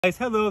Guys,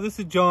 hello, this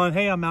is John.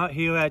 Hey, I'm out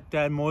here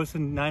at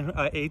Morrison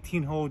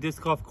 18-hole disc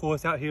golf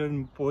course out here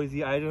in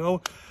Boise,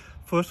 Idaho.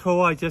 First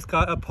hole, I just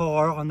got a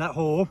par on that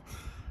hole.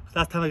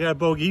 Last time I got a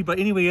bogey. But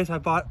anyways, I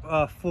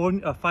bought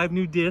 5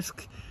 new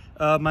discs.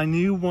 My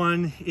new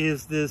one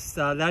is this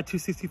Lad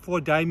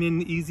 264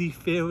 Diamond Easy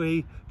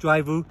Fairway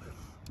Driver.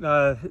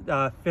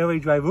 Fairway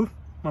Driver, one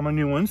of my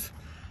new ones.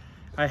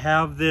 I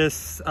have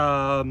this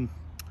Lad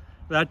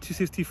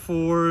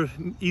 264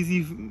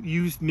 Easy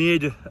Used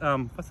Mid.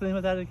 What's the name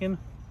of that again?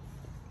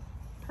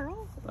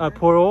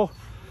 Pearl.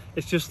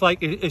 It's just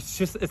like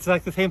it's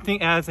like the same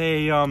thing as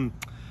a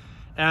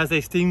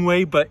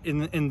Stingray, but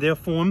in their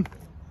form.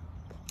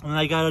 And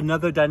I got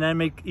another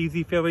Dynamic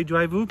Easy Fairway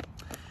Driver,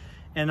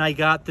 and I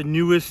got the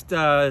newest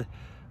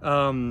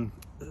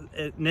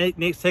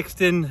Nate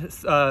Sexton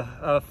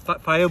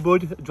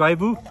Firebird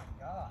Driver,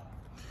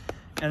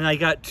 and I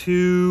got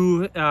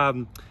two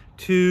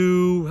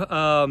Discmania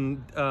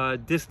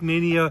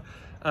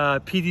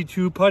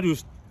PD2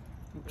 putters.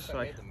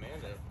 Sorry.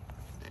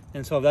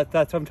 And so that's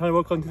what I'm trying to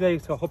work on today.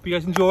 So I hope you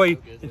guys enjoy.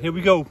 And here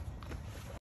we go.